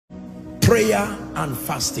prayer and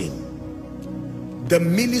fasting. The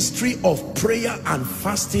ministry of prayer and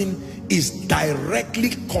fasting is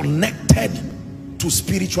directly connected to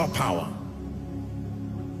spiritual power.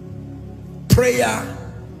 Prayer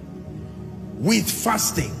with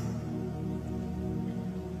fasting.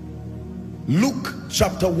 Luke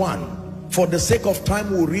chapter 1. For the sake of time,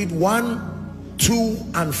 we'll read 1, 2,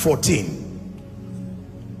 and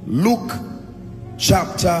 14. Luke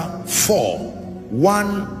chapter 4,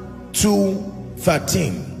 1, 2,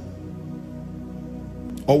 13.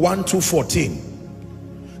 Or 1 to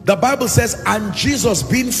 14. The Bible says, and Jesus,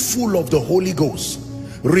 being full of the Holy Ghost,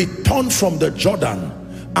 returned from the Jordan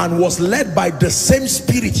and was led by the same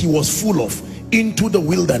Spirit he was full of into the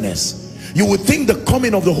wilderness. You would think the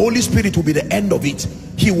coming of the Holy Spirit will be the end of it.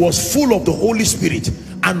 He was full of the Holy Spirit,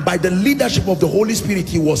 and by the leadership of the Holy Spirit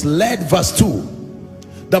he was led. Verse 2.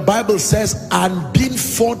 The Bible says, and being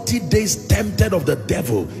 40 days tempted of the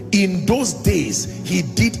devil, in those days he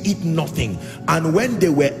did eat nothing, and when they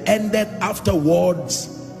were ended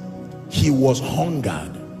afterwards, he was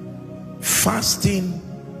hungered. Fasting,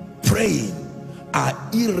 praying are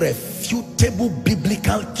irrefutable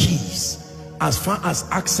biblical keys as far as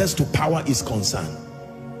access to power is concerned.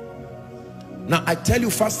 Now I tell you,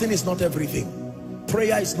 fasting is not everything.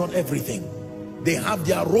 Prayer is not everything. They have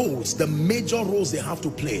their roles, the major roles they have to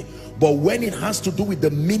play. But when it has to do with the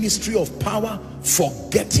ministry of power,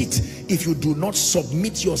 forget it. If you do not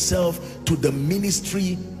submit yourself to the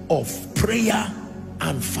ministry of prayer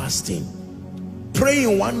and fasting.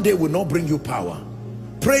 Praying one day will not bring you power.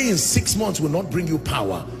 Praying 6 months will not bring you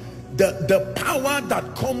power. The power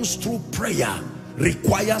that comes through prayer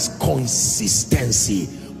requires consistency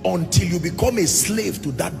until you become a slave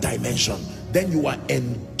to that dimension. Then you are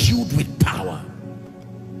endued with power.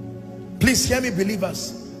 Please hear me,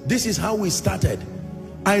 believers. This is how we started.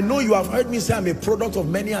 I know you have heard me say I'm a product of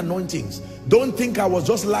many anointings. Don't think I was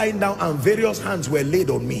just lying down and various hands were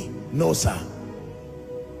laid on me. No, sir.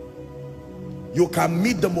 You can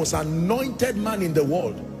meet the most anointed man in the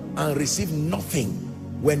world and receive nothing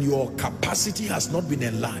when your capacity has not been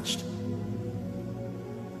enlarged.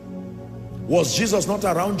 Was Jesus not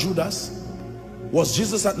around Judas? Was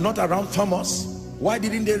Jesus not around Thomas? Why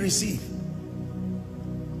didn't they receive?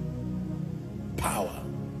 Power.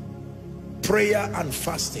 Prayer and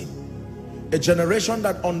fasting. A generation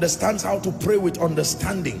that understands how to pray with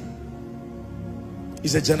understanding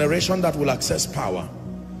is a generation that will access power.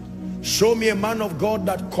 Show me a man of God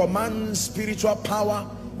that commands spiritual power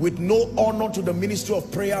with no honor to the ministry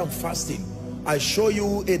of prayer and fasting. I show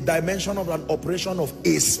you a dimension of an operation of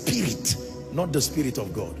a spirit, not the Spirit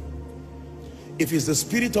of God. If it's the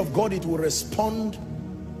Spirit of God, it will respond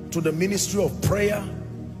to the ministry of prayer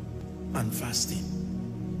and fasting.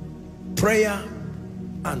 Prayer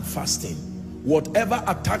and fasting. Whatever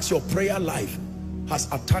attacks your prayer life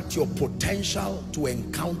has attacked your potential to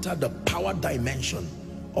encounter the power dimension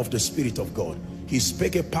of the Spirit of God. He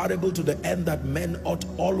spake a parable to the end that men ought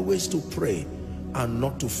always to pray and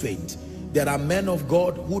not to faint. There are men of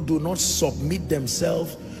God who do not submit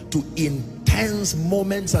themselves to intense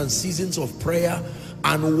moments and seasons of prayer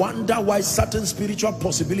and wonder why certain spiritual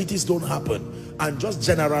possibilities don't happen, and just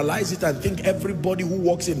generalize it and think everybody who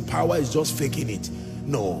walks in power is just faking it.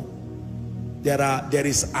 No, there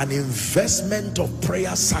is an investment of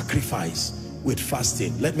prayer sacrifice with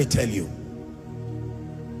fasting. Let me tell you,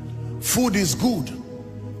 food is good,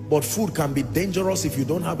 but food can be dangerous if you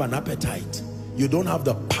don't have an appetite. You don't have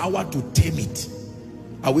the power to tame it.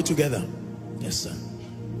 Are we together? Yes, sir.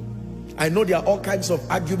 I know there are all kinds of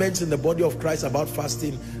arguments in the body of Christ about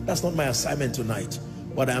fasting. That's not my assignment tonight.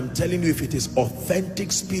 But I'm telling you, if it is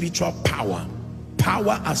authentic spiritual power,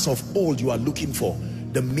 power as of old you are looking for,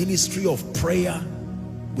 the ministry of prayer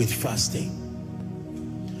with fasting.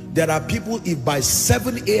 There are people, if by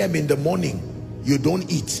 7 a.m. in the morning you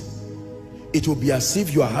don't eat, it will be as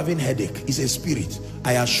if you are having headache. It's a spirit.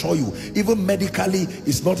 I assure you, even medically,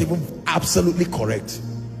 it's not even absolutely correct.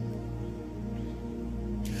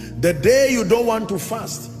 The day you don't want to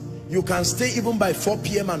fast, you can stay even by 4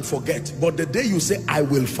 p.m. and forget. But the day you say, I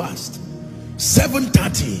will fast,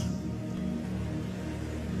 7:30,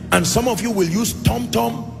 and some of you will use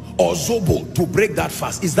TomTom or Zobo to break that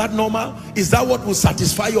fast. Is that normal? Is that what will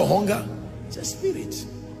satisfy your hunger? It's a spirit.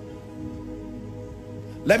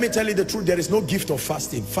 Let me tell you the truth, there is no gift of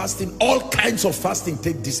fasting. Fasting, all kinds of fasting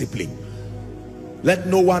take discipline. Let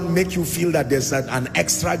no one make you feel that there's an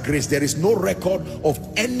extra grace. There is no record of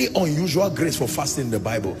any unusual grace for fasting in the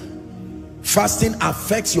Bible. Fasting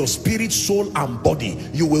affects your spirit, soul, and body.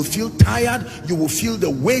 You will feel tired. You will feel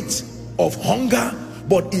the weight of hunger.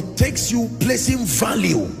 But it takes you placing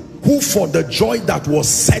value who for the joy that was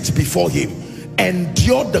set before him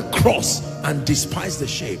endured the cross and despised the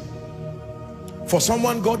shame. For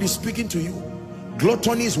someone, God is speaking to you.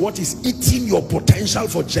 Gluttony is what is eating your potential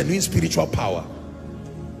for genuine spiritual power.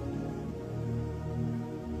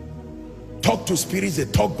 Talk to spirits, they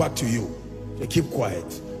talk back to you. They keep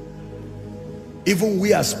quiet. Even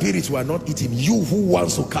we as spirits, we are not eating. You who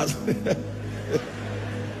wants to cast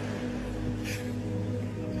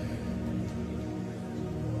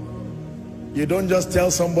you don't just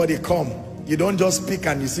tell somebody come. You don't just speak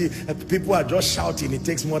and you see people are just shouting. It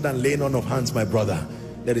takes more than laying on of hands, my brother.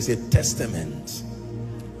 There is a testament.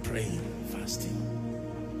 Praying, fasting.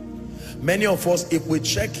 Many of us, if we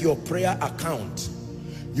check your prayer account,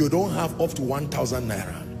 you don't have up to 1,000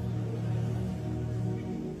 naira.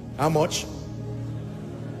 How much?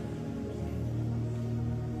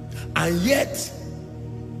 And yet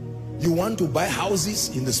you want to buy houses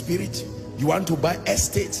in the spirit, you want to buy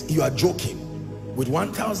estates. You are joking. With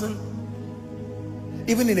 1,000,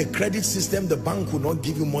 even in a credit system, the bank will not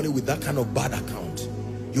give you money with that kind of bad account.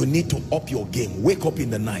 You need to up your game. Wake up in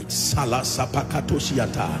the night. Sala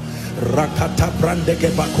sapakatoshiata rakata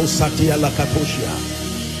brandege bakosatia lakatoshia.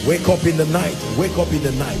 Wake up in the night. Wake up in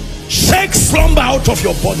the night. Shake slumber out of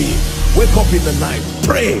your body. Wake up in the night.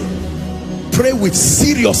 Pray. Pray with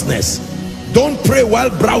seriousness. Don't pray while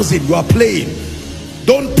browsing. You are playing.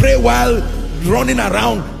 Don't pray while running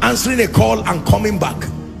around answering a call and coming back.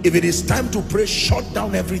 If it is time to pray, shut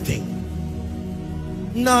down everything.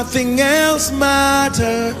 Nothing else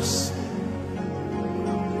matters.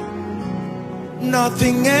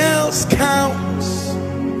 Nothing else counts.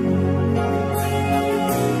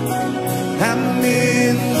 I'm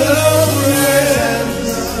in the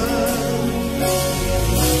presence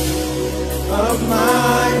of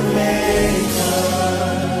my Maker.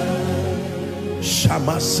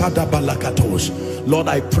 Shama Sada Balakatos. Lord,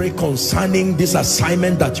 I pray concerning this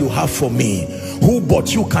assignment that you have for me. Who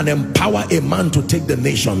but you can empower a man to take the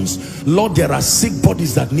nations? Lord, there are sick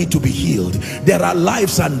bodies that need to be healed. There are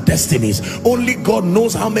lives and destinies. Only God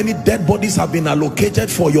knows how many dead bodies have been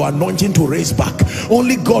allocated for your anointing to raise back.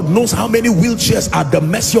 Only God knows how many wheelchairs are at the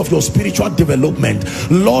mercy of your spiritual development.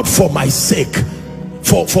 Lord, for my sake,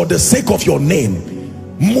 for the sake of your name,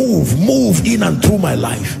 move in and through my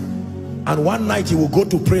life. And one night you will go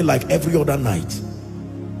to pray like every other night,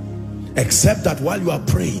 except that while you are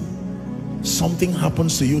praying, something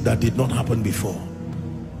happens to you that did not happen before,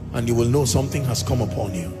 and you will know something has come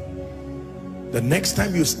upon you. The next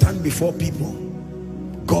time you stand before people,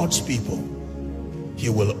 God's people, he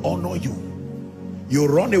will honor you. You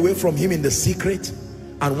run away from him in the secret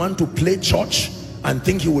and want to play church and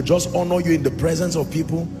think he will just honor you in the presence of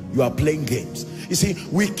people. You are playing games. You see,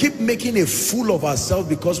 we keep making a fool of ourselves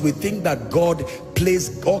because we think that God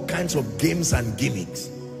plays all kinds of games and gimmicks.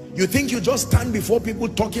 You think you just stand before people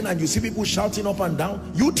talking and you see people shouting up and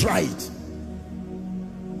down? You try it.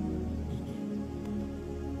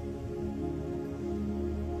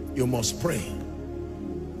 You must pray.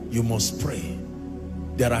 You must pray.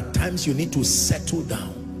 There are times you need to settle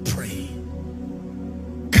down. Pray.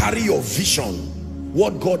 Carry your vision,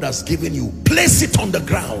 what God has given you, place it on the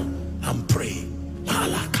ground and pray.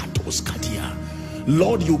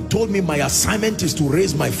 Lord, you told me my assignment is to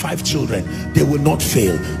raise my 5 children. They will not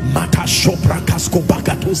fail.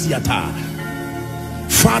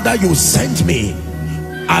 Father, you sent me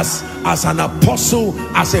as an apostle,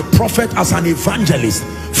 as a prophet, as an evangelist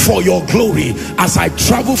for your glory. As I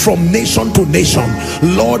travel from nation to nation,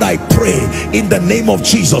 Lord, I pray in the name of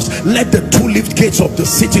Jesus, let the 2 lift gates of the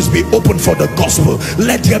cities be open for the gospel.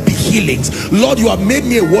 Let there be healings. Lord, you have made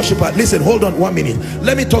me a worshiper. Listen, hold on 1 minute.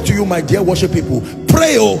 Let me talk to you, my dear worship people.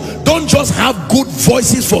 Pray. Oh, don't just have good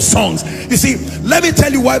voices for songs. You see, let me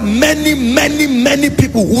tell you why many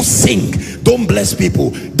people who sing don't bless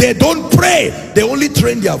people. They don't pray. They only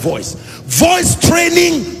train their voice. Voice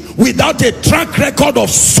training without a track record of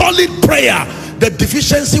solid prayer, the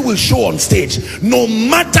deficiency will show on stage, no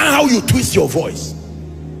matter how you twist your voice.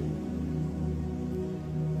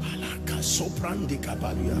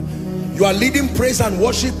 You are leading praise and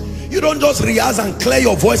worship. You don't just rehearse and clear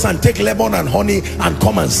your voice and take lemon and honey and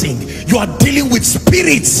come and sing. You are dealing with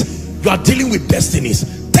spirits. You are dealing with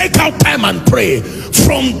destinies. Take out time and pray.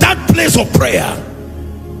 From that place of prayer,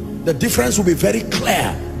 the difference will be very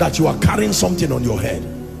clear that you are carrying something on your head.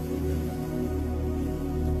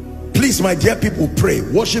 Please, my dear people, pray.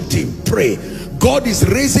 Worship team, pray. God is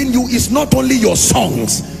raising you. It's not only your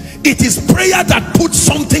songs, it is prayer that puts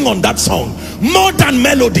something on that song, more than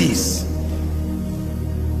melodies.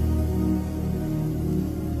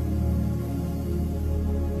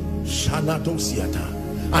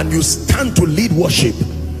 And you stand to lead worship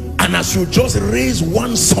And as you just raise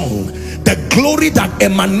one song, the glory that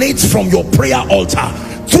emanates from your prayer altar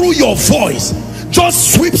through your voice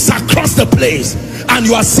just sweeps across the place, and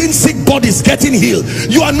you are seeing sick bodies getting healed.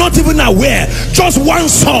 You are not even aware. Just one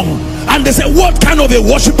song, and they say, what kind of a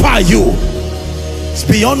worshiper are you? It's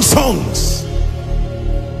beyond songs.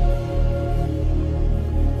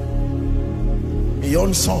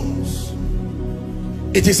 Beyond songs.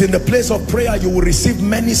 It is in the place of prayer you will receive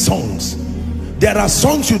many songs. There are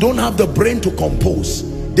songs you don't have the brain to compose.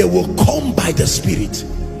 They will come by the Spirit.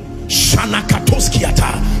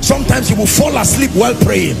 Sometimes you will fall asleep while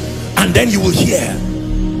praying, and then you will hear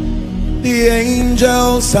the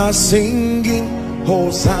angels are singing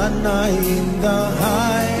Hosanna in the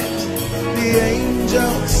heights. The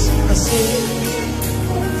angels are singing.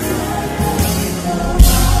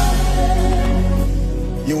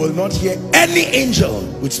 You will not hear any angel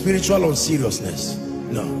with spiritual unseriousness.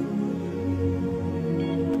 No.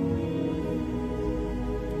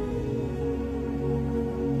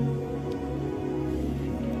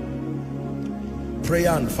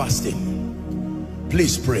 Prayer and fasting.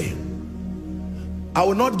 Please pray. I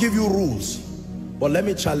will not give you rules, but let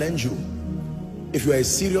me challenge you. If you are a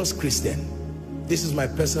serious Christian, this is my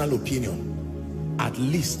personal opinion, at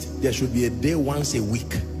least there should be a day once a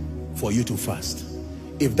week for you to fast.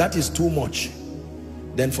 If that is too much,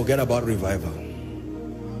 then forget about revival.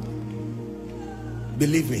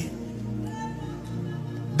 Believe me,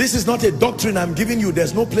 this is not a doctrine I'm giving you.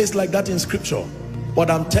 There's no place like that in scripture. But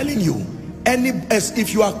I'm telling you,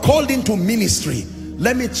 if you are called into ministry,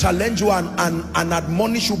 let me challenge you and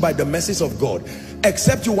admonish you by the message of God.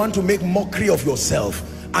 Except you want to make mockery of yourself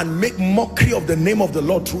and make mockery of the name of the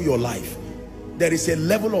Lord through your life, there is a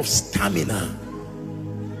level of stamina.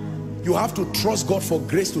 You have to trust God for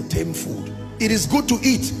grace to tame food. It is good to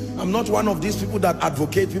eat. I'm not one of these people that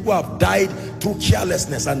advocate people have died through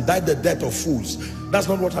carelessness and died the death of fools. That's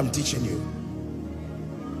not what I'm teaching you.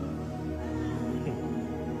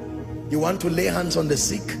 You want to lay hands on the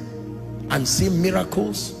sick and see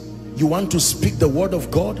miracles? You want to speak the word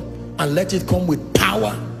of God and let it come with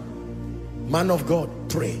power? Man of God,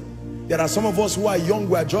 pray. There are some of us who are young,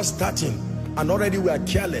 we are just starting, and already we are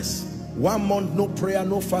careless. 1 month, no prayer,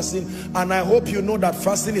 no fasting. And I hope you know that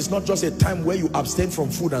fasting is not just a time where you abstain from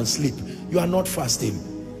food and sleep. You are not fasting.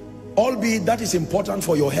 Albeit that is important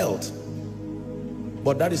for your health,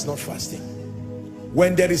 but that is not fasting.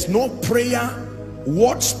 When there is no prayer,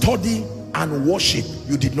 word study and worship,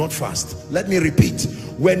 you did not fast. Let me repeat,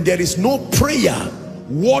 when there is no prayer,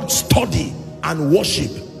 word study and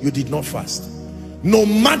worship, you did not fast. No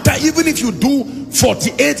matter, even if you do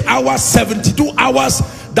 48 hours, 72 hours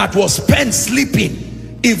that was spent sleeping,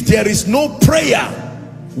 if there is no prayer,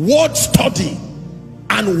 word study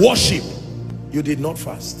and worship, you did not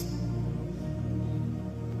fast.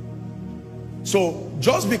 So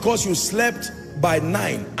just because you slept by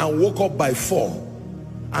 9 and woke up by 4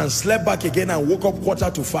 and slept back again and woke up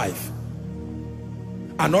 4:45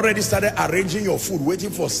 and already started arranging your food,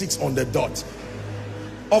 waiting for 6 on the dot,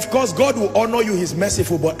 of course God will honor you, he's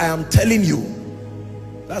merciful, but I am telling you,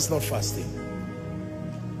 that's not fasting.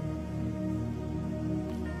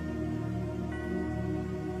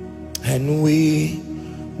 And we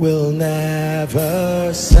will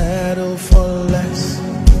never settle for less.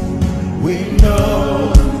 We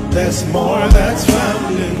know there's more that's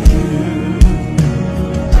found in you.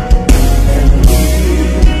 And we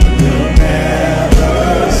will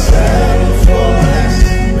never settle for less.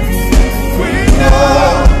 We know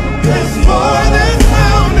there's more that's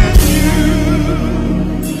found in you.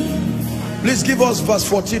 Please give us verse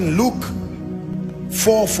 14. Luke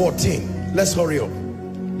 4:14. Let's hurry up.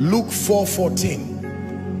 Luke 4:14.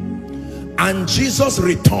 And Jesus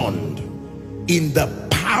returned in the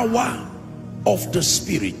power of the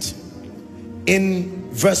Spirit. In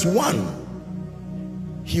verse 1,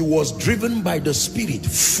 he was driven by the Spirit,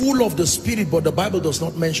 full of the Spirit, but the Bible does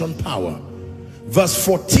not mention power. Verse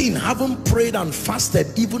 14, having prayed and fasted,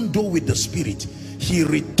 even though with the Spirit, he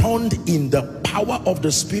returned in the power of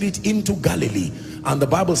the Spirit into Galilee. And the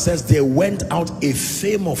Bible says there went out a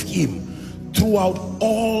fame of him throughout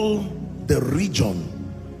all the region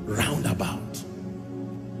round about.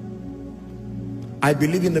 I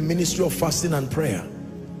believe in the ministry of fasting and prayer.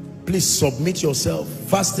 Please submit yourself.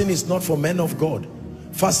 Fasting is not for men of God.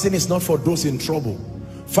 Fasting is not for those in trouble.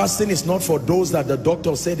 Fasting is not for those that the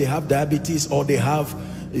doctor said they have diabetes or they have,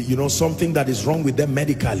 you know, something that is wrong with them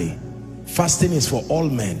medically. Fasting is for all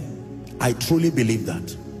men. I truly believe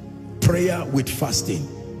that. Prayer with fasting.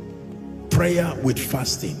 Prayer with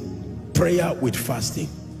fasting. Prayer with fasting.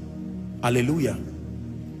 Hallelujah.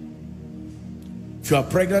 you are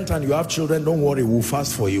pregnant and you have children, don't worry, we'll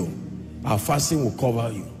fast for you. Our fasting will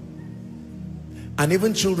cover you. And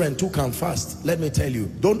even children too can fast. Let me tell you,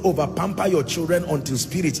 don't over pamper your children until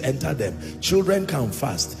spirits enter them. Children can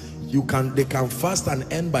fast. They can fast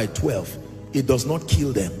and end by 12. It does not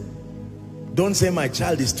kill them. Don't say my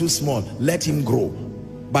child is too small, let him grow.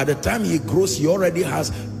 By the time he grows, he already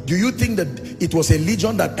has. Do you think that it was a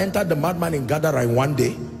legion that entered the madman in Gadara in one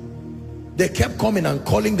day? They kept coming and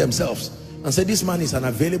calling themselves and said this man is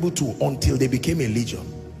unavailable to, until they became a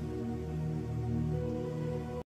legion.